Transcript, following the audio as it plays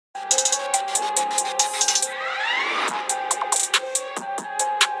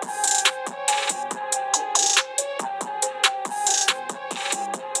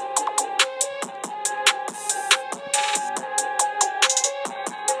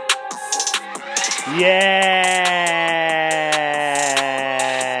It's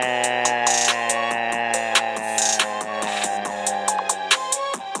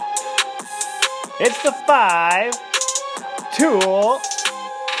the 5 Tool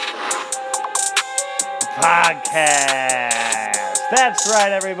Podcast. That's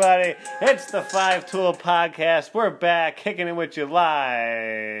right, everybody. It's the 5 Tool Podcast. We're back, kicking it with you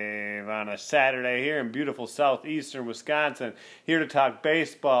live on a Saturday here in beautiful southeastern Wisconsin. Here to talk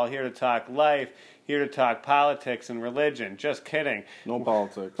baseball, here to talk life, here to talk politics and religion. Just kidding. No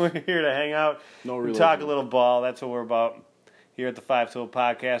politics. We're here to hang out and talk a little ball. That's what we're about here at the 5 Tool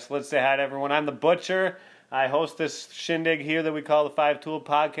Podcast. Let's say hi to everyone. I'm the Butcher. I host this shindig here that we call the 5 Tool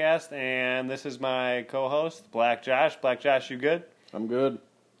Podcast, and this is my co-host, Black Josh. Black Josh, you good? I'm good.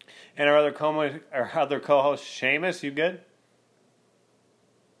 And our other co-host, Seamus, you good?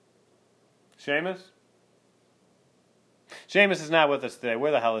 Seamus? Seamus is not with us today.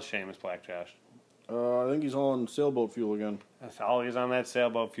 Where the hell is Seamus, Black Josh? I think he's on sailboat fuel again. That's all he's on, that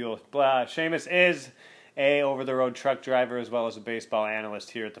sailboat fuel. Seamus is a over-the-road truck driver as well as a baseball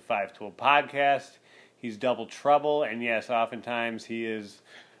analyst here at the 5 Tool Podcast. He's double trouble, and yes, oftentimes he is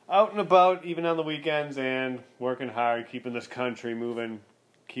out and about, even on the weekends, and working hard, keeping this country moving,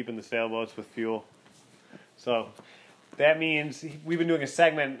 keeping the sailboats with fuel. So that means we've been doing a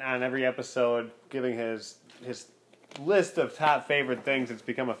segment on every episode, giving his list of top favorite things. It's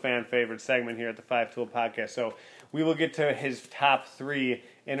become a fan favorite segment here at the 5 Tool Podcast. So we will get to his top 3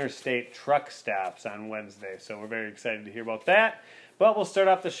 interstate truck stops on Wednesday. So we're very excited to hear about that. But we'll start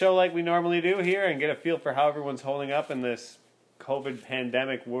off the show like we normally do here and get a feel for how everyone's holding up in this COVID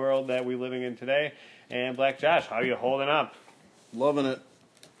pandemic world that we're living in today. And Black Josh, how are you holding up? Loving it.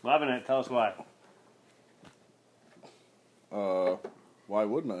 Loving it. Tell us why. Why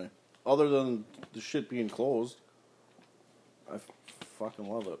wouldn't I? Other than the shit being closed, I fucking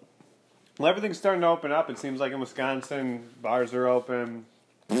love it. Well, everything's starting to open up. It seems like in Wisconsin, bars are open.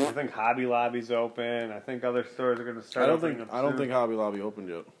 I think Hobby Lobby's open. I think other stores are going to start opening up soon. I don't think Hobby Lobby opened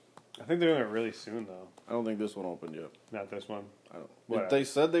yet. I think they're doing it really soon, though. I don't think this one opened yet. Not this one. I don't. They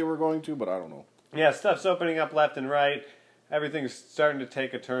said they were going to, but I don't know. Yeah, stuff's opening up left and right. Everything's starting to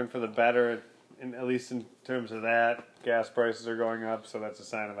take a turn for the better, at least in terms of that. Gas prices are going up, so that's a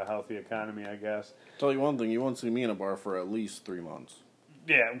sign of a healthy economy, I guess. Tell you one thing, you won't see me in a bar for at least 3 months.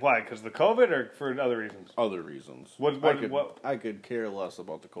 Yeah, why? Because of the COVID or for other reasons? Other reasons. I could care less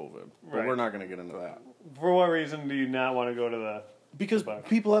about the COVID, but we're not going to get into that. For what reason do you not want to go to the... Because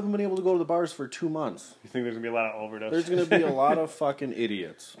people haven't been able to go to the bars for 2 months. You think there's going to be a lot of overdoses? There's going to be a lot of fucking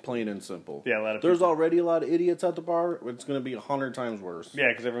idiots, plain and simple. Yeah, a lot of There's people. Already a lot of idiots at the bar. It's going to be 100 times worse. Yeah,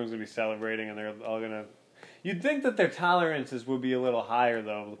 because everyone's going to be celebrating and they're all going to... You'd think that their tolerances would be a little higher,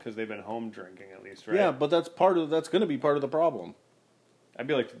 though, because they've been home drinking at least, right? Yeah, but that's going to be part of the problem. I'd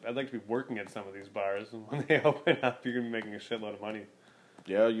like to be working at some of these bars, and when they open up, you're going to be making a shitload of money.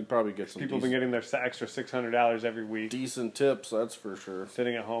 Yeah, you probably get some. People have been getting their extra $600 every week. Decent tips, that's for sure.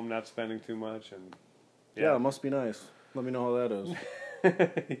 Sitting at home, not spending too much, and yeah, it must be nice. Let me know how that is.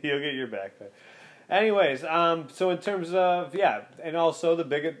 You'll get your back pay. Anyways, so in terms of and also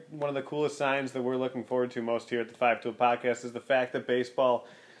one of the coolest signs that we're looking forward to most here at the 5 Tool Podcast is the fact that baseball,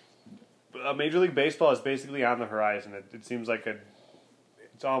 Major League Baseball, is basically on the horizon. It seems like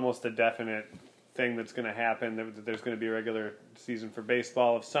it's almost a definite thing that's going to happen, that there's going to be a regular season for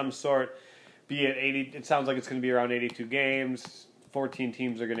baseball of some sort, be it 80, it sounds like it's going to be around 82 games, 14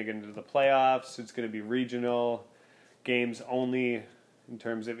 teams are going to get into the playoffs, it's going to be regional games only, in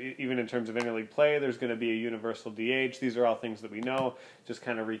terms of interleague play, there's going to be a universal DH, these are all things that we know, just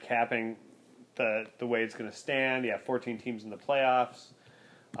kind of recapping the way it's going to stand, 14 teams in the playoffs,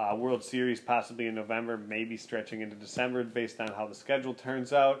 World Series possibly in November, maybe stretching into December based on how the schedule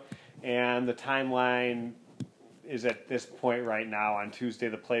turns out. And the timeline is at this point right now. On Tuesday,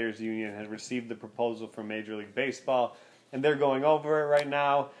 the Players Union has received the proposal from Major League Baseball, and they're going over it right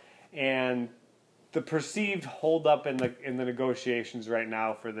now. And the perceived holdup in the negotiations right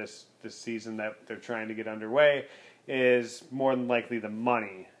now for this season that they're trying to get underway is more than likely the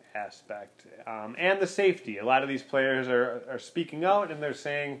money aspect and the safety. A lot of these players are speaking out, and they're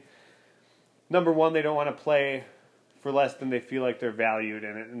saying, number one, they don't want to play for less than they feel like they're valued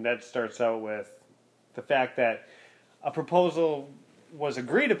in it, and that starts out with the fact that a proposal was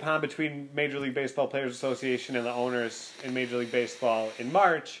agreed upon between Major League Baseball Players Association and the owners in Major League Baseball in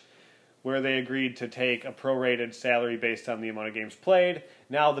March, where they agreed to take a prorated salary based on the amount of games played.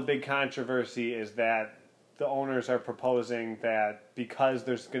 Now the big controversy is that the owners are proposing that because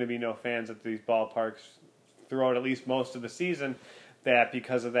there's going to be no fans at these ballparks throughout at least most of the season, that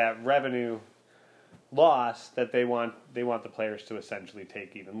because of that revenue loss that they want the players to essentially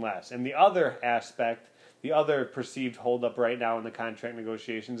take even less. And the other aspect, the other perceived holdup right now in the contract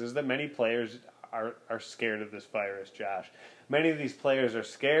negotiations is that many players are scared of this virus, Josh. Many of these players are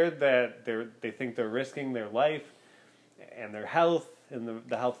scared that they think they're risking their life and their health and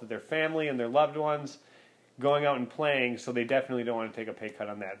the health of their family and their loved ones going out and playing, so they definitely don't want to take a pay cut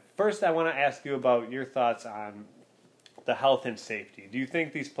on that. First, I want to ask you about your thoughts on the health and safety. Do you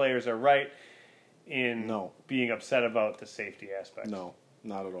think these players are right in being upset about the safety aspect? No,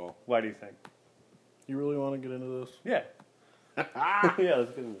 not at all. Why do you think? You really want to get into this? Yeah. Yeah,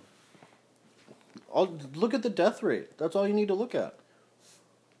 let's get into it. Look at the death rate. That's all you need to look at.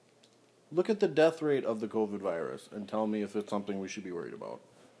 Look at the death rate of the COVID virus and tell me if it's something we should be worried about.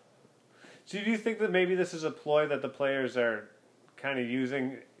 So do you think that maybe this is a ploy that the players are kind of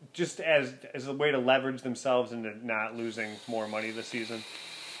using just as a way to leverage themselves into not losing more money this season?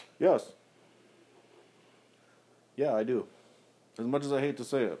 Yes. Yeah, I do. As much as I hate to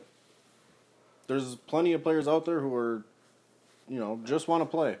say it. There's plenty of players out there who are, just want to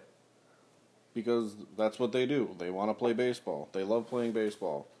play. Because that's what they do. They want to play baseball. They love playing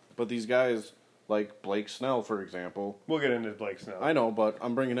baseball. But these guys, like Blake Snell, for example. We'll get into Blake Snell. I know, but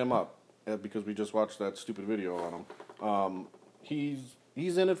I'm bringing him up because we just watched that stupid video on him.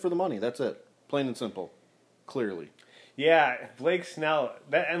 He's in it for the money. That's it. Plain and simple. Clearly. Yeah, Blake Snell.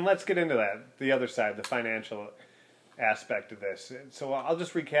 And let's get into that. The other side, the financial aspect of this. So I'll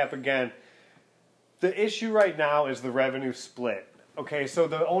just recap again. The issue right now is the revenue split. Okay, so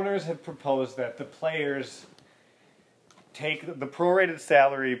the owners have proposed that the players take the prorated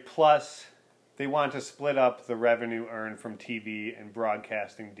salary plus they want to split up the revenue earned from TV and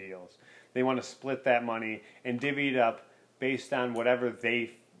broadcasting deals. They want to split that money and divvy it up based on whatever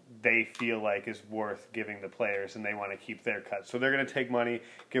they feel like is worth giving the players, and they want to keep their cut. So they're going to take money,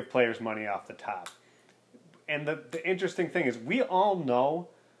 give players money off the top. And the interesting thing is we all know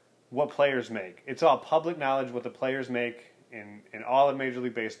what players make. It's all public knowledge what the players make in all of Major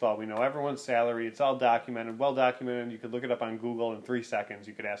League Baseball. We know everyone's salary. It's all documented, well documented. You could look it up on Google in 3 seconds.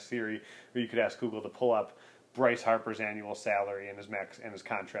 You could ask Siri or you could ask Google to pull up Bryce Harper's annual salary and his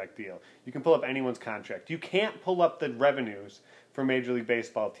contract deal. You can pull up anyone's contract. You can't pull up the revenues for Major League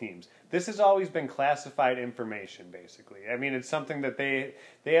Baseball teams. This has always been classified information, basically. I mean, it's something that they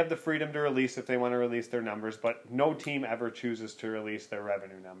have the freedom to release if they want to release their numbers, but no team ever chooses to release their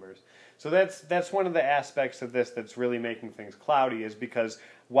revenue numbers. So that's one of the aspects of this that's really making things cloudy, is because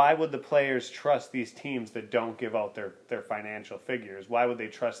why would the players trust these teams that don't give out their financial figures? Why would they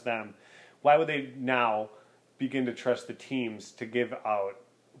trust them? Why would they now begin to trust the teams to give out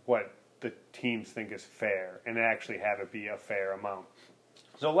what the teams think is fair and actually have it be a fair amount?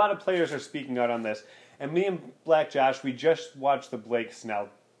 So a lot of players are speaking out on this. And me and Black Josh, we just watched the Blake Snell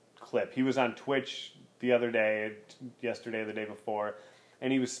clip. He was on Twitch the other day, yesterday, the day before,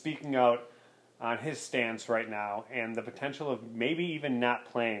 and he was speaking out on his stance right now and the potential of maybe even not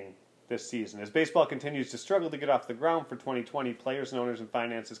playing this season. As baseball continues to struggle to get off the ground for 2020, players and owners and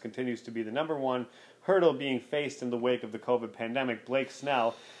finances continues to be the number one hurdle being faced in the wake of the COVID pandemic. Blake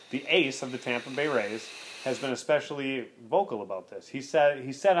Snell, the ace of the Tampa Bay Rays, has been especially vocal about this. He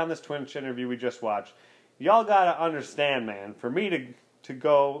said on this Twitch interview we just watched, "Y'all gotta understand, man. For me to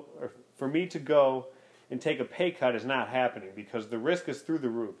go and take a pay cut is not happening because the risk is through the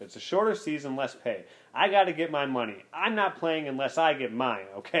roof. It's a shorter season, less pay. I got to get my money. I'm not playing unless I get mine,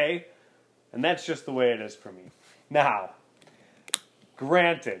 okay? And that's just the way it is for me." Now,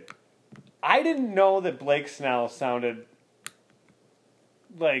 granted, I didn't know that Blake Snell sounded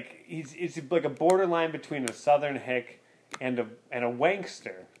like he's like a borderline between a Southern hick and a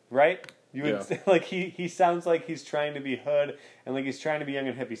wankster, right? You would say, like he sounds like he's trying to be hood and like he's trying to be young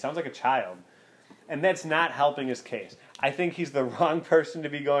and hip. He sounds like a child. And that's not helping his case. I think he's the wrong person to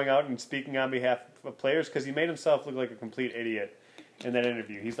be going out and speaking on behalf of players because he made himself look like a complete idiot in that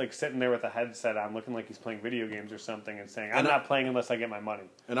interview. He's like sitting there with a headset on, looking like he's playing video games or something and saying, I'm not playing unless I get my money.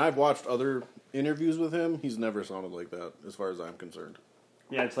 And I've watched other interviews with him. He's never sounded like that as far as I'm concerned.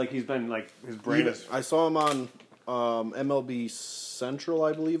 Yeah, it's like he's been like, his brain is... I saw him on MLB Central,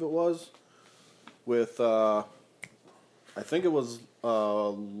 I believe it was, with, I think it was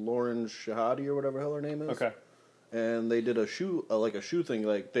Lauren Shahadi or whatever the hell her name is. Okay. And they did a shoe thing.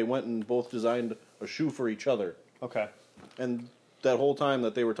 Like, they went and both designed a shoe for each other. Okay. And that whole time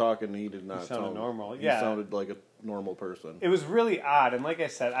that they were talking, he did not sound normal. He sounded like a normal person. It was really odd, and like I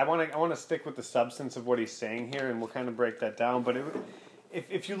said, I want to stick with the substance of what he's saying here, and we'll kind of break that down. But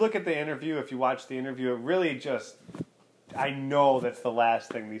if you look at the interview, if you watch the interview, it really just, I know that's the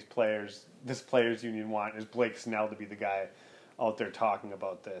last thing this players union want is Blake Snell to be the guy out there talking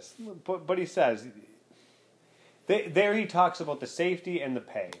about this. But he says There he talks about the safety and the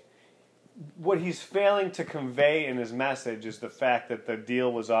pay. What he's failing to convey in his message is the fact that the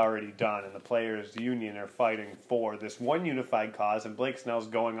deal was already done and the players' union are fighting for this one unified cause, and Blake Snell's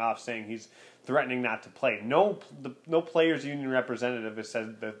going off saying he's threatening not to play. No players' union representative has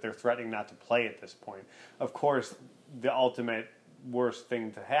said that they're threatening not to play at this point. Of course, the ultimate worst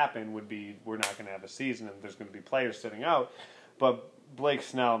thing to happen would be we're not going to have a season and there's going to be players sitting out. But Blake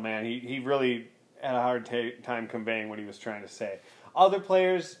Snell, man, he really had a hard time conveying what he was trying to say. Other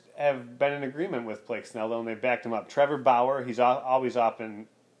players have been in agreement with Blake Snell, though, and they've backed him up. Trevor Bauer, he's always open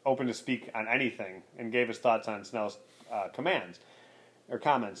to speak on anything, and gave his thoughts on Snell's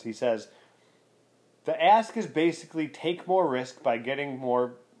comments. He says, "The ask is basically take more risk by getting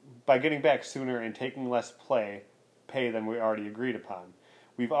back sooner and taking less pay than we already agreed upon.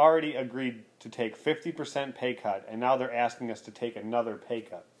 We've already agreed to take 50% pay cut, and now they're asking us to take another pay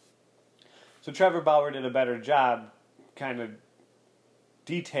cut." So Trevor Bauer did a better job kind of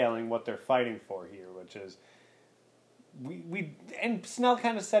detailing what they're fighting for here, which is and Snell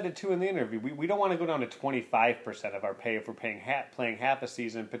kind of said it too in the interview. We don't want to go down to 25% of our pay if we're playing half a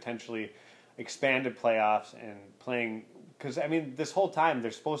season, potentially expanded playoffs and playing, because I mean this whole time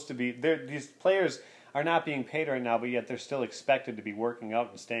they're supposed to be these players are not being paid right now, but yet they're still expected to be working out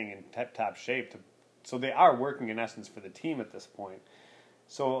and staying in top shape. So they are working in essence for the team at this point.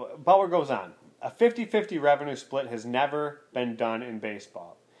 So Bauer goes on. A 50-50 revenue split has never been done in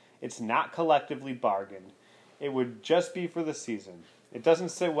baseball. It's not collectively bargained. It would just be for the season. It doesn't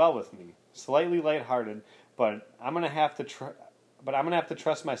sit well with me. Slightly lighthearted, but I'm gonna have to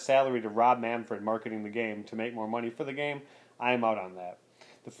trust my salary to Rob Manfred marketing the game to make more money for the game. I am out on that.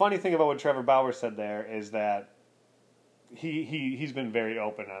 The funny thing about what Trevor Bauer said there is that he's been very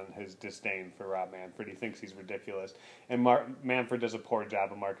open on his disdain for Rob Manfred. He thinks he's ridiculous, and Manfred does a poor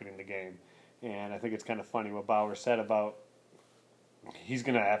job of marketing the game. And I think it's kind of funny what Bauer said about he's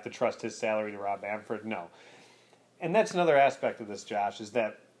going to have to trust his salary to Rob Manfred. No. And that's another aspect of this, Josh, is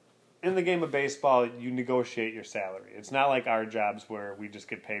that in the game of baseball, you negotiate your salary. It's not like our jobs where we just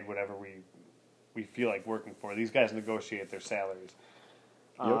get paid whatever we feel like working for. These guys negotiate their salaries.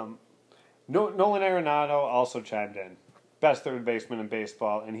 Yep. Nolan Arenado also chimed in. Best third baseman in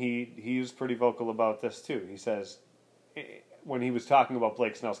baseball, and he was pretty vocal about this too. He says, when he was talking about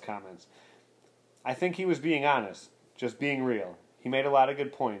Blake Snell's comments, "I think he was being honest, just being real. He made a lot of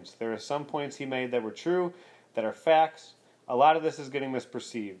good points. There are some points he made that were true, that are facts. A lot of this is getting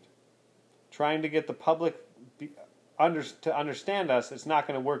misperceived. Trying to get the public to understand us, it's not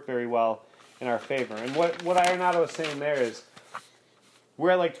going to work very well in our favor." And what Arenado was saying there is,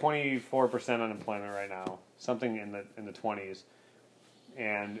 we're at like 24% unemployment right now, something in the 20s,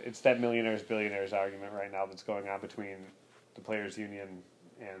 and it's that millionaires billionaires argument right now that's going on between the players' union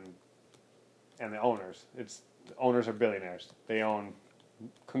and the owners. The owners are billionaires. They own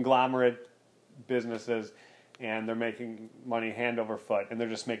conglomerate businesses, and they're making money hand over foot, and they're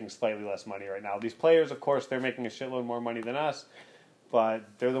just making slightly less money right now. These players, of course, they're making a shitload more money than us,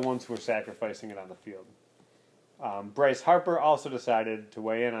 but they're the ones who are sacrificing it on the field. Bryce Harper also decided to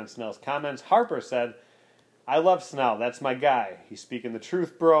weigh in on Snell's comments. Harper said, "I love Snell. That's my guy. He's speaking the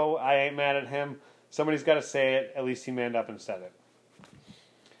truth, bro. I ain't mad at him. Somebody's got to say it. At least he manned up and said it."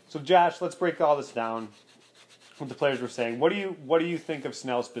 So, Josh, let's break all this down. What the players were saying. What do you think of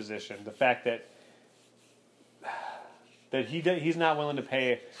Snell's position? The fact that he's not willing to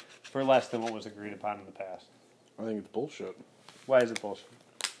pay for less than what was agreed upon in the past. I think it's bullshit. Why is it bullshit?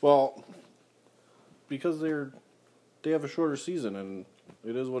 Well, because they have a shorter season, and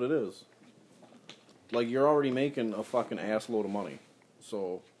it is what it is. Like, you're already making a fucking ass load of money,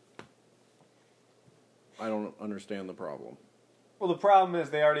 so I don't understand the problem. Well, the problem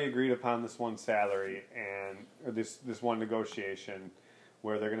is they already agreed upon this one salary or this one negotiation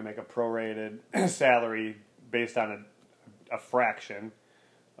where they're going to make a prorated salary based on a fraction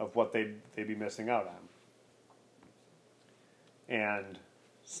of what they'd be missing out on. And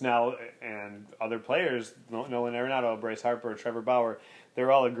Snell and other players, Nolan Arenado, Bryce Harper, Trevor Bauer,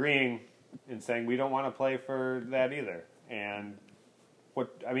 they're all agreeing and saying we don't want to play for that either. And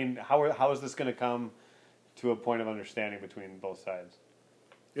how is this going to come to a point of understanding between both sides?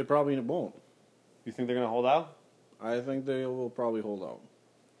 It probably won't. You think they're going to hold out? I think they will probably hold out.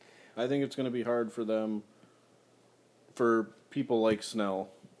 I think it's going to be hard for them, for people like Snell,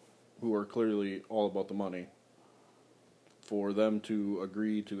 who are clearly all about the money, for them to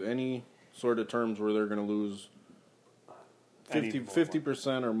agree to any sort of terms where they're going to lose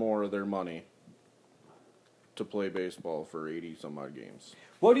 50% or more of their money to play baseball for 80-some-odd games.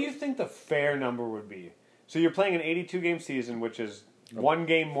 What do you think the fair number would be? So you're playing an 82-game season, which is one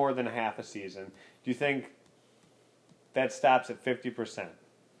game more than half a season. Do you think that stops at 50%?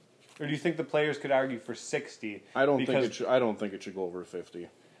 Or do you think the players could argue for 60? I don't think it should go over 50.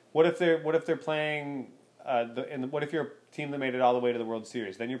 What if they're playing what if you're a team that made it all the way to the World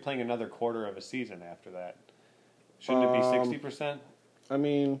Series? Then you're playing another quarter of a season after that. Shouldn't it be 60%? I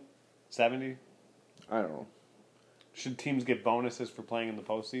mean, 70? I don't know. Should teams get bonuses for playing in the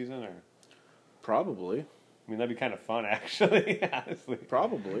postseason, or? Probably. I mean, that'd be kind of fun, actually. Honestly,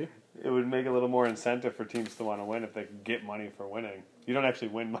 probably. It would make a little more incentive for teams to want to win if they could get money for winning. You don't actually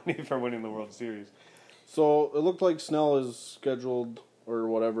win money for winning the World Series. So it looked like Snell is scheduled or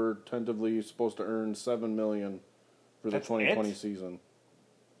whatever, tentatively supposed to earn $7 million for the 2020 season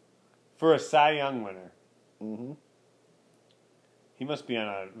for a Cy Young winner. Mm-hmm. He must be on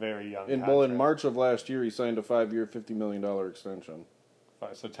a very young contract. Well, in March of last year, he signed a 5-year, $50 million extension.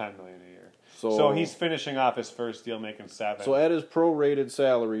 So $10 million a year. So he's finishing off his first deal, making $7. So at his prorated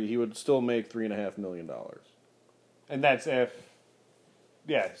salary, he would still make $3.5 million. And that's if,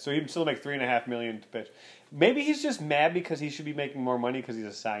 yeah. So he'd still make $3.5 million to pitch. Maybe he's just mad because he should be making more money because he's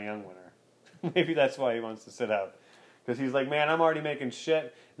a Cy Young winner. Maybe that's why he wants to sit out. Because he's like, man, I'm already making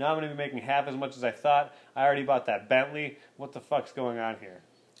shit. Now I'm going to be making half as much as I thought. I already bought that Bentley. What the fuck's going on here?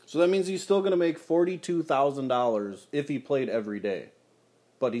 So that means he's still going to make $42,000 if he played every day.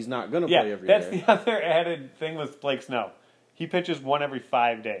 But he's not going to play every day. That's the other added thing with Blake Snell. He pitches one every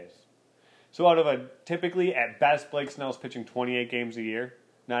 5 days. So out of typically, at best, Blake Snell's pitching 28 games a year,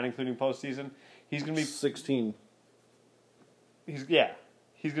 not including postseason. He's going to be... 16. He's going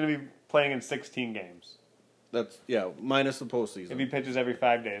to be playing in 16 games. That's, minus the postseason. If he pitches every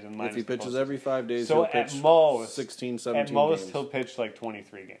 5 days and minus If he pitches every 5 days, so he'll pitch at most, 16, 17 At most, games. he'll pitch like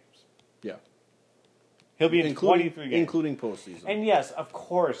 23 games. Yeah. He'll be in 23 games. Including postseason. And yes, of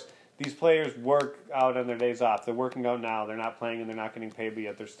course, these players work out on their days off. They're working out now. They're not playing and they're not getting paid, but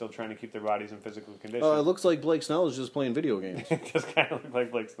yet they're still trying to keep their bodies in physical condition. It looks like Blake Snell is just playing video games. It does kind of look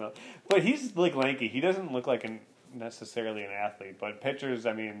like Blake Snell. But he's like lanky. He doesn't look like necessarily an athlete. But pitchers,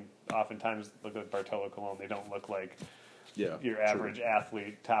 I mean, oftentimes look at Bartolo Colon. They don't look like your average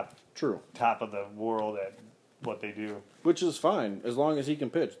athlete, top of the world at what they do. Which is fine, as long as he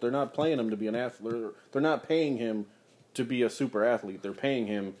can pitch. They're not playing him to be an athlete. They're not paying him to be a super athlete. They're paying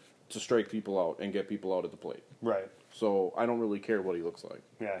him to strike people out and get people out at the plate. Right. So I don't really care what he looks like.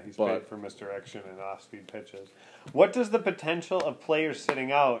 Yeah, he's paid for misdirection and off-speed pitches. What does the potential of players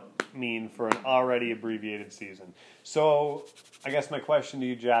sitting out mean for an already abbreviated season? So I guess my question to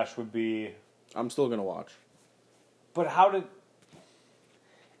you, Josh, would be... I'm still going to watch. But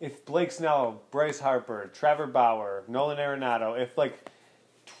if Blake Snell, Bryce Harper, Trevor Bauer, Nolan Arenado, if like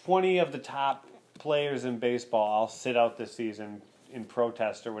 20 of the top players in baseball all sit out this season in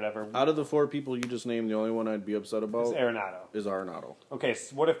protest or whatever. Out of the 4 people you just named, the only one I'd be upset about is Arenado. Okay,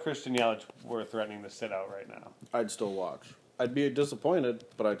 so what if Christian Yelich were threatening to sit out right now? I'd still watch. I'd be disappointed,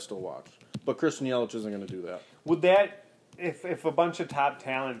 but I'd still watch. But Christian Yelich isn't going to do that. Would that, if a bunch of top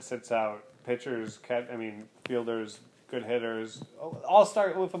talent sits out, pitchers, fielders, good hitters,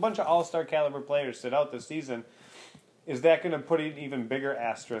 if a bunch of all-star caliber players sit out this season, is that going to put an even bigger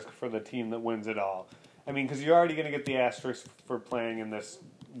asterisk for the team that wins it all? I mean, because you're already going to get the asterisk for playing in this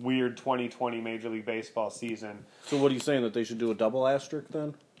weird 2020 Major League Baseball season. So what are you saying, that they should do a double asterisk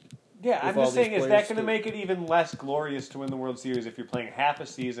then? Yeah, I'm just saying, is that going to make it even less glorious to win the World Series if you're playing half a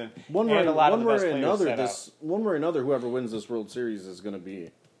season and a lot of the best players sit out? One way or another, whoever wins this World Series is going to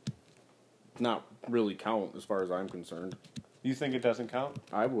be not really count as far as I'm concerned. You think it doesn't count?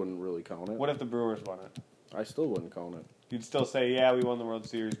 I wouldn't really count it. What if the Brewers won it? I still wouldn't count it. You'd still say, yeah, we won the World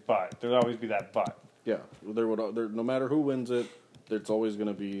Series, but there'd always be that but. Yeah, no matter who wins it, it's always going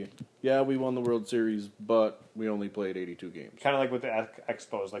to be, yeah, we won the World Series, but we only played 82 games. Kind of like with the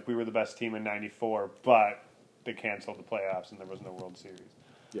Expos. Like, we were the best team in 94, but they canceled the playoffs and there was no World Series.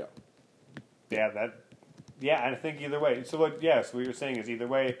 Yeah. Yeah, I think either way. So what you're saying is either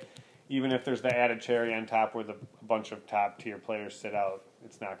way, even if there's the added cherry on top where a bunch of top-tier players sit out,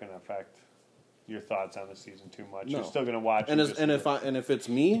 it's not going to affect your thoughts on the season too much. No. You're still going to watch. And if it's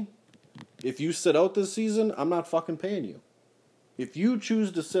me, if you sit out this season, I'm not fucking paying you. If you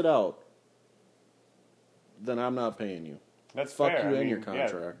choose to sit out, then I'm not paying you. That's Fuck fair. you and your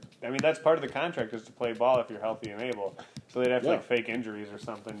contract. Yeah. I mean, that's part of the contract is to play ball if you're healthy and able. So they'd have to fake injuries or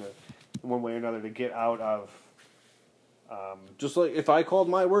something one way or another to get out of. Just like if I called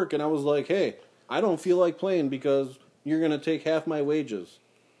my work and I was like, hey, I don't feel like playing because you're going to take half my wages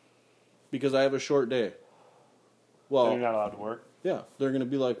because I have a short day. Well, then you're not allowed to work? Yeah. They're going to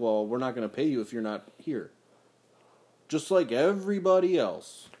be like, well, we're not going to pay you if you're not here. Just like everybody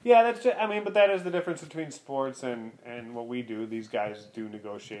else. Yeah, but that is the difference between sports and what we do. These guys do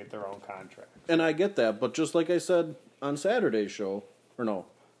negotiate their own contract. And I get that, but just like I said on Saturday's show, or no,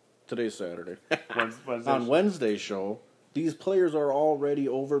 today's Saturday. Wednesday On Wednesday's show, these players are already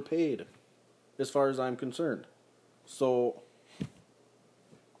overpaid, as far as I'm concerned. So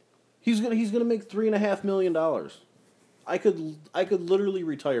he's gonna make $3.5 million. I could literally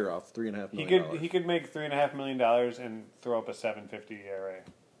retire off $3.5 million. He could make $3.5 million and throw up a 7.50 ERA.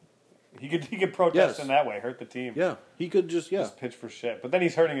 He could protest in that way, hurt the team. Yeah, he could just pitch for shit. But then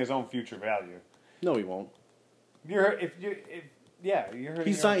he's hurting his own future value. No, he won't. You're hurting. He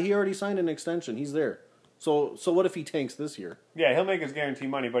already signed an extension. He's there. So what if he tanks this year? Yeah, he'll make his guarantee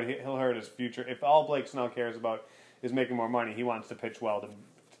money, but he'll hurt his future. If all Blake Snell cares about is making more money, he wants to pitch well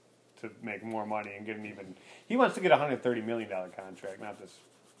to make more money and get an even. He wants to get a $130 million contract, not this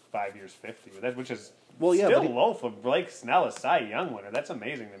 5 years, 50. Which is still low for Blake Snell, a Cy Young winner. That's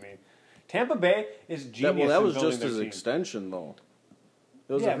amazing to me. Tampa Bay is genius. That was just his team. Extension, though.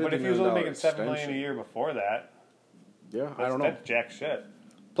 But if he was only making $7 million a year before that, I don't know. That's jack shit.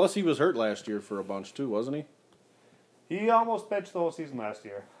 Plus, he was hurt last year for a bunch too, wasn't he? He almost pitched the whole season last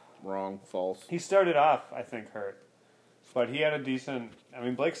year. Wrong, false. He started off, I think, hurt, but he had a decent. I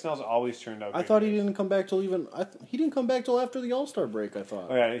mean, Blake Snell's always turned out. I thought he didn't come back till he didn't come back till after the All-Star break. I thought.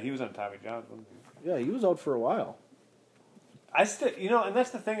 Oh yeah, he was on Tommy John. Yeah, he was out for a while. And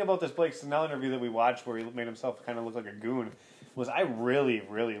that's the thing about this Blake Snell interview that we watched, where he made himself kind of look like a goon. Was I really,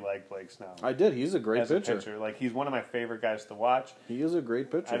 really like Blake Snell. I did. He's a great pitcher. Like, he's one of my favorite guys to watch. He is a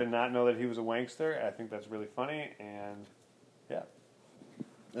great pitcher. I did not know that he was a wankster. I think that's really funny, and yeah.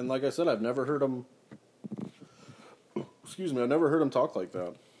 And like I said, I've never heard him. Excuse me, I've never heard him talk like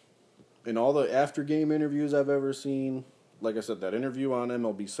that. In all the after-game interviews I've ever seen, like I said, that interview on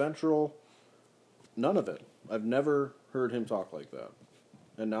MLB Central, none of it. I've never heard him talk like that,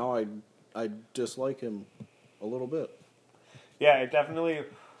 and now I dislike him a little bit. Yeah, it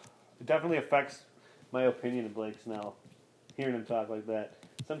definitely affects my opinion of Blake Snell, hearing him talk like that.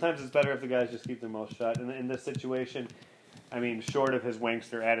 Sometimes it's better if the guys just keep their mouth shut. And in this situation, I mean, short of his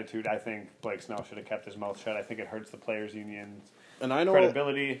wankster attitude, I think Blake Snell should have kept his mouth shut. I think it hurts the players' union's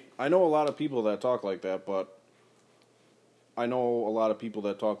credibility. I know a lot of people that talk like that, but I know a lot of people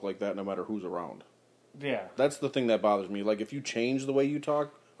that talk like that no matter who's around. Yeah. That's the thing that bothers me. Like, if you change the way you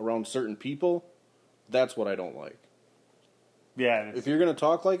talk around certain people, that's what I don't like. Yeah. If you're going to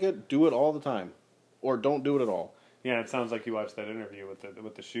talk like it, do it all the time. Or don't do it at all. Yeah, it sounds like you watched that interview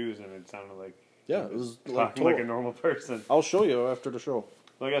with the shoes, and it sounded like it was talking like a normal person. I'll show you after the show.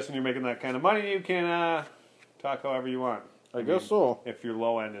 Well, I guess when you're making that kind of money, you can talk however you want. I guess so. If your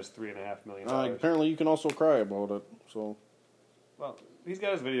low end is $3.5 million. Apparently, you can also cry about it. So. Well, he's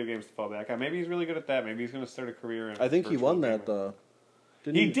got his video games to fall back on. Maybe he's really good at that. Maybe he's going to start a career in. I think he won that.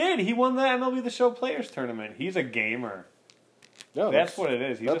 He did. He won the MLB The Show Players Tournament. He's a gamer. Yeah, that's what it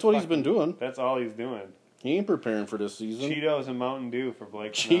is. That's what he's been doing. That's all he's doing. He ain't preparing for this season. Cheetos and Mountain Dew for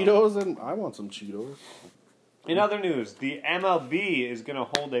Blake Cheetos and I want some Cheetos. In other news, the MLB is going to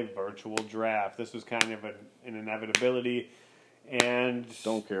hold a virtual draft. This was kind of an inevitability, and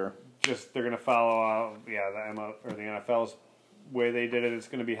don't care. Just they're going to follow, the NFL's way they did it. It's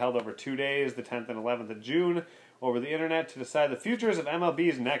going to be held over 2 days, the 10th and 11th of June, over the internet to decide the futures of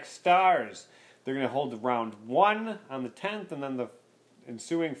MLB's next stars. They're going to hold round 1 on the 10th, and then the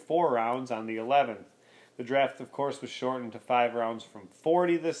ensuing 4 rounds on the 11th. The draft, of course, was shortened to 5 rounds from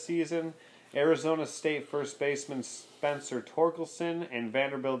 40 this season. Arizona State first baseman Spencer Torkelson and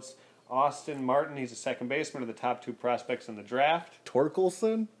Vanderbilt's Austin Martin. He's a second baseman of the top 2 prospects in the draft.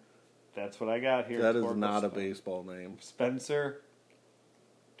 Torkelson? That's what I got here. That is not a baseball name. Spencer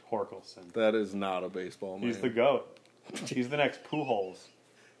Torkelson. That is not a baseball name. He's the GOAT. He's the next Pujols.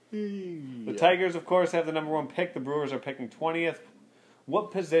 The Tigers, of course, have the number 1 pick. The Brewers are picking 20th.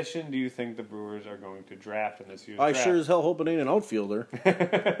 What position do you think the Brewers are going to draft in this year's draft? I sure as hell hope it ain't an outfielder. What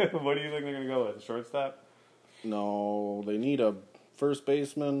do you think they're going to go with? A shortstop? No, they need a first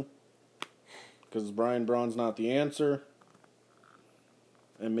baseman because Brian Braun's not the answer.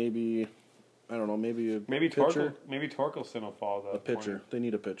 And maybe, I don't know, maybe pitcher. Maybe Torkelson will fall, though. A pitcher. They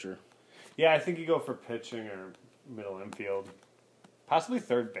need a pitcher. Yeah, I think you go for pitching or middle infield. Possibly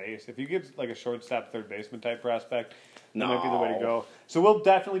third base. If you give like a shortstop, third baseman type prospect, that might be the way to go. So we'll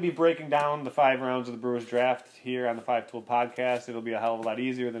definitely be breaking down the 5 rounds of the Brewers draft here on the 5 Tool Podcast. It'll be a hell of a lot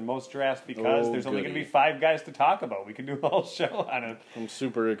easier than most drafts because there's only going to be 5 guys to talk about. We can do a whole show on it. I'm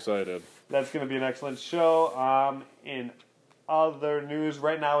super excited. That's going to be an excellent show. In other news,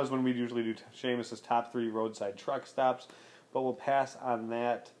 right now is when we usually do Seamus's top 3 roadside truck stops, but we'll pass on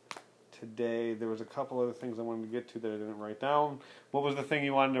that today. There was a couple other things I wanted to get to that I didn't write down. What was the thing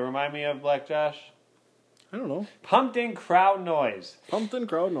you wanted to remind me of, Black Josh? I don't know. Pumped-in crowd noise. Pumped-in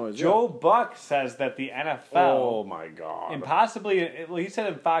crowd noise, Joe Buck says that the NFL... Oh, my God. And possibly, well, he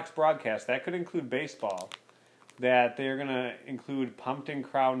said in Fox broadcast, that could include baseball, that they're going to include pumped-in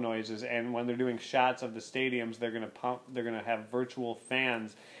crowd noises, and when they're doing shots of the stadiums, they're going to have virtual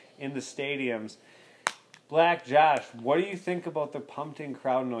fans in the stadiums. Black Josh, what do you think about the pumped-in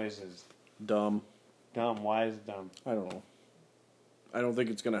crowd noises? Dumb. Dumb. Why is it dumb? I don't know. I don't think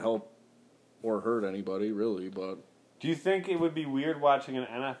it's going to help or hurt anybody, really, but... Do you think it would be weird watching an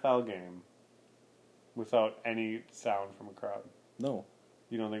NFL game without any sound from a crowd? No.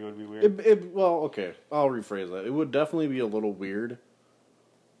 You don't think it would be weird? Well, okay. I'll rephrase that. It would definitely be a little weird,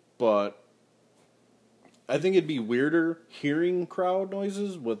 but I think it'd be weirder hearing crowd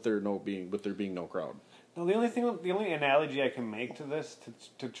noises with there being no crowd. No, the only analogy I can make to this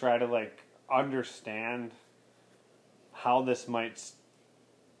to try to like understand how this might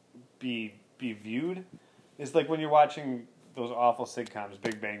be viewed is like when you're watching those awful sitcoms,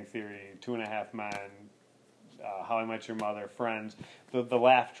 Big Bang Theory, 2.5 Men, How I Met Your Mother, Friends, the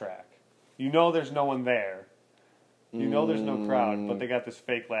laugh track. You know there's no one there. You know there's no crowd, but they got this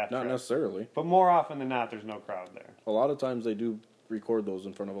fake laugh track. Not necessarily. But more often than not, there's no crowd there. A lot of times they do record those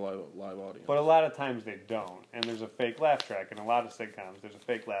in front of a live audience. But a lot of times they don't, and there's a fake laugh track. In a lot of sitcoms, there's a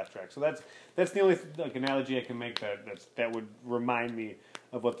fake laugh track. So that's the only analogy I can make that would remind me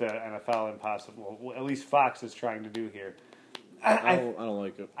of what the NFL and possible, at least Fox is trying to do here. I don't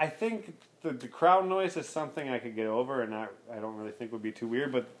like it. I think the crowd noise is something I could get over, and I don't really think would be too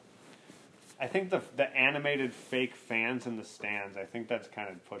weird. But I think the animated fake fans in the stands, I think that's kind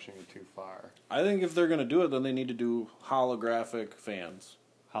of pushing it too far. I think if they're going to do it, then they need to do holographic fans.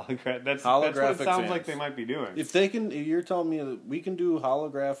 That's what it sounds fans. like they might be doing. If you're telling me that we can do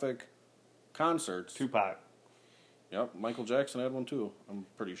holographic concerts. Tupac. Yep, Michael Jackson had one too, I'm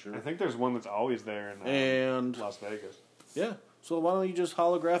pretty sure. I think there's one that's always there in Las Vegas. Yeah, so why don't you just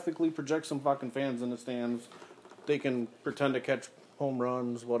holographically project some fucking fans in the stands? They can pretend to catch home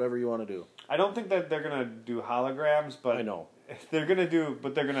runs, whatever you want to do. I don't think that they're gonna do holograms, but I know they're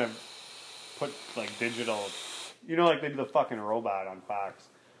gonna put like digital, like they did the fucking robot on Fox.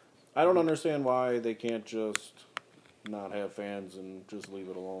 I don't understand why they can't just not have fans and just leave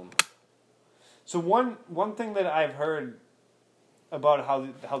it alone. So one thing that I've heard about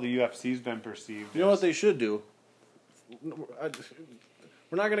how the UFC's been perceived. You know what they should do? We're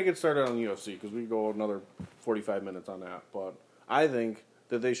not going to get started on the UFC because we go another 45 minutes on that. But I think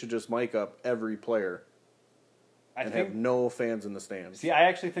that they should just mic up every player and have no fans in the stands. See, I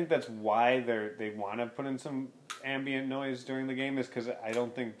actually think that's why they want to put in some ambient noise during the game is because I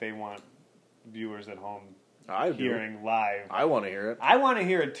don't think they want viewers at home hearing live. I want to hear it. I want to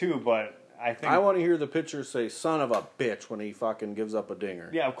hear it too, but I want to hear the pitcher say "son of a bitch" when he fucking gives up a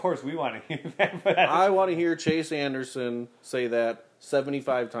dinger. Yeah, of course we want to hear that. But I want to hear Chase Anderson say that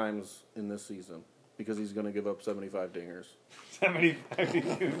 75 times in this season because he's going to give up 75 dingers. 75.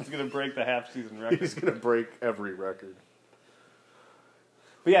 He's going to break the half-season record. He's going to break every record.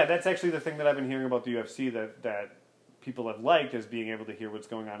 But yeah, that's actually the thing that I've been hearing about the UFC that people have liked is being able to hear what's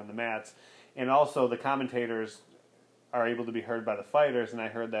going on in the mats, and also the commentators are able to be heard by the fighters, and I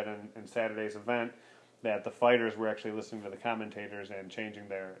heard that in Saturday's event that the fighters were actually listening to the commentators and changing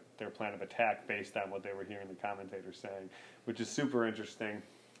their plan of attack based on what they were hearing the commentators saying, which is super interesting.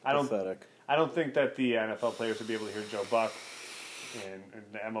 I don't think that the NFL players would be able to hear Joe Buck and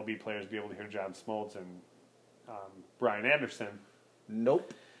the MLB players would be able to hear John Smoltz and Brian Anderson.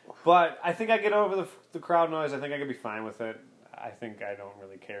 Nope. But I think I get over the crowd noise. I think I could be fine with it. I think I don't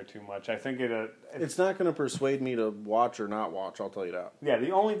really care too much. I think it's not going to persuade me to watch or not watch, I'll tell you that. Yeah,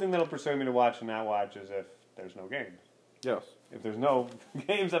 the only thing that'll persuade me to watch and not watch is if there's no games. Yes. If there's no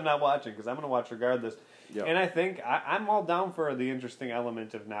games, I'm not watching because I'm going to watch regardless. Yep. And I think I'm all down for the interesting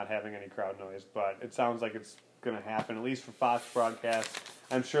element of not having any crowd noise, but it sounds like it's going to happen, at least for Fox broadcast.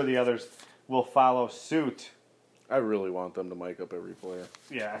 I'm sure the others will follow suit. I really want them to mic up every player.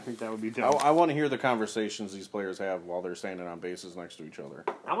 Yeah, I think that would be dope. I want to hear the conversations these players have while they're standing on bases next to each other.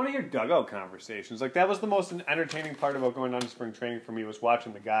 I want to hear dugout conversations. Like, that was the most entertaining part about going down to spring training for me was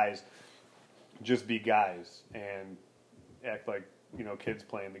watching the guys just be guys and act like, kids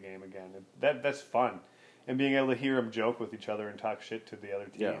playing the game again. That's fun. And being able to hear them joke with each other and talk shit to the other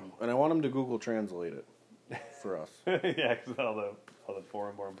team. Yeah, and I want them to Google Translate it for us. Yeah, because all the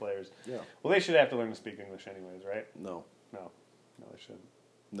foreign-born players. Yeah. Well, they should have to learn to speak English anyways, right? No, they shouldn't.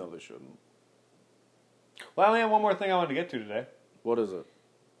 No, they shouldn't. Well, I only have one more thing I wanted to get to today. What is it?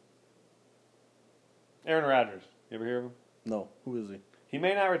 Aaron Rodgers. You ever hear of him? No. Who is he? He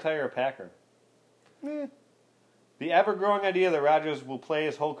may not retire a Packer. The ever-growing idea that Rodgers will play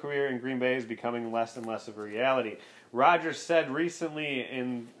his whole career in Green Bay is becoming less and less of a reality. Rodgers said recently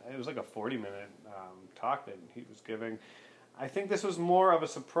it was like a 40-minute talk that he was giving, I think this was more of a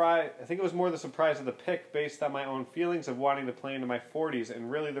surprise. I think it was more the surprise of the pick based on my own feelings of wanting to play into my 40s and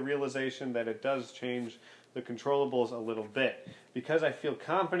really the realization that it does change the controllables a little bit. Because I feel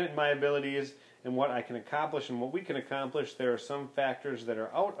confident in my abilities and what I can accomplish and what we can accomplish, there are some factors that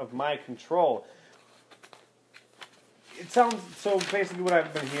are out of my control. It sounds so. Basically, what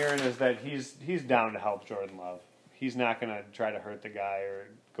I've been hearing is that he's down to help Jordan Love. He's not going to try to hurt the guy or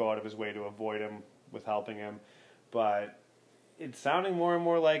go out of his way to avoid him with helping him. But it's sounding more and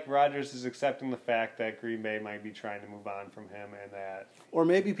more like Rodgers is accepting the fact that Green Bay might be trying to move on from him, and that. Or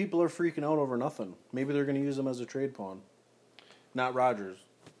maybe people are freaking out over nothing. Maybe they're going to use him as a trade pawn. Not Rodgers.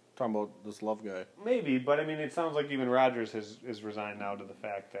 Talking about this Love guy. Maybe, but I mean, it sounds like even Rodgers is resigned now to the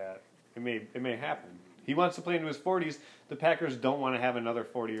fact that it may happen. He wants to play into his 40s. The Packers don't want to have another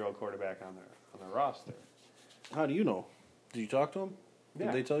 40-year-old quarterback on their roster. How do you know? Did you talk to him? Yeah.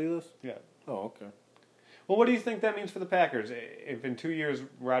 Did they tell you this? Yeah. Oh, okay. Well, what do you think that means for the Packers? If in 2 years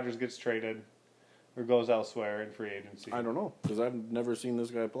Rodgers gets traded or goes elsewhere in free agency? I don't know, because I've never seen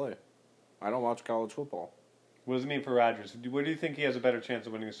this guy play. I don't watch college football. What does it mean for Rodgers? Where do you think he has a better chance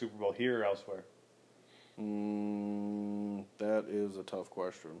of winning a Super Bowl, here or elsewhere? That is a tough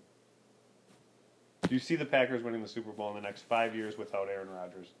question. Do you see the Packers winning the Super Bowl in the next 5 years without Aaron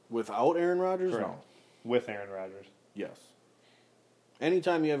Rodgers? Without Aaron Rodgers? Correct. No. With Aaron Rodgers? Yes.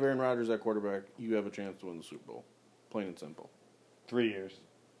 Anytime you have Aaron Rodgers at quarterback, you have a chance to win the Super Bowl. Plain and simple. 3 years.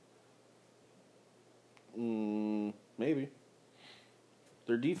 Maybe.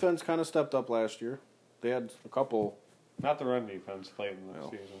 Their defense kind of stepped up last year. They had a couple... Not the run defense late in the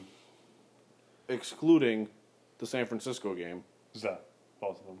season. Excluding the San Francisco game.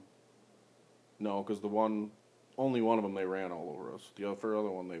 Both of them. No, because only one of them they ran all over us. The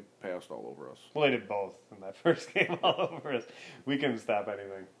other one they passed all over us. Well, they did both in that first game all over us. We couldn't stop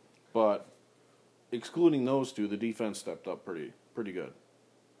anything. But excluding those two, the defense stepped up pretty good.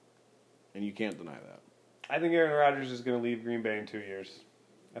 And you can't deny that. I think Aaron Rodgers is going to leave Green Bay in 2 years.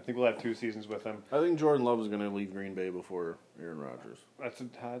 I think we'll have 2 seasons with him. I think Jordan Love is going to leave Green Bay before Aaron Rodgers. That's a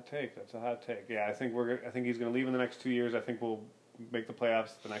hot take. Yeah, I think he's going to leave in the next 2 years. I think we'll make the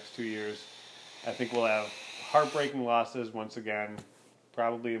playoffs the next 2 years. I think we'll have heartbreaking losses once again,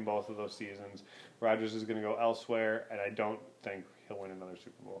 probably in both of those seasons. Rodgers is going to go elsewhere, and I don't think he'll win another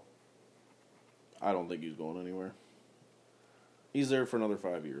Super Bowl. I don't think he's going anywhere. He's there for another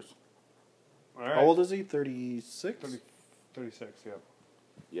 5 years. All right. How old is he? 36? 36, yeah.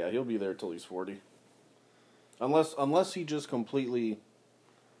 Yeah, he'll be there till he's 40. Unless he just completely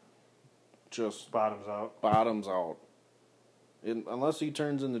bottoms out. Unless he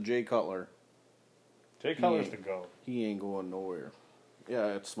turns into Jay Cutler. Jay Cutler's the GOAT. He ain't going nowhere. Yeah,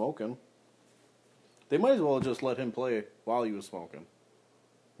 it's smoking. They might as well just let him play while he was smoking.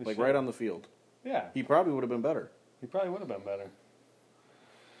 Right on the field. Yeah. He probably would have been better. He probably would have been better.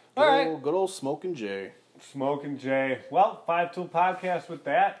 Good old Smoking Jay. Smoking Jay. Well, 5-Tool Podcast with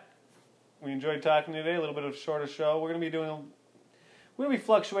that. We enjoyed talking today. A little bit of a shorter show. We're going to be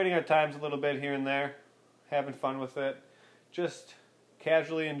fluctuating our times a little bit here and there. Having fun with it. Just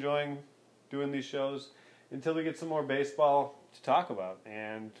casually enjoying doing these shows until we get some more baseball to talk about.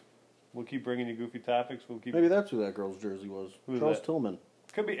 And we'll keep bringing you goofy topics. Maybe that's who that girl's jersey was. Charles Tillman.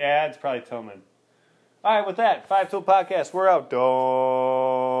 Could be ads. Probably Tillman. All right, with that, 5-Tool Podcast. We're out.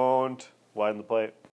 Don't widen the plate.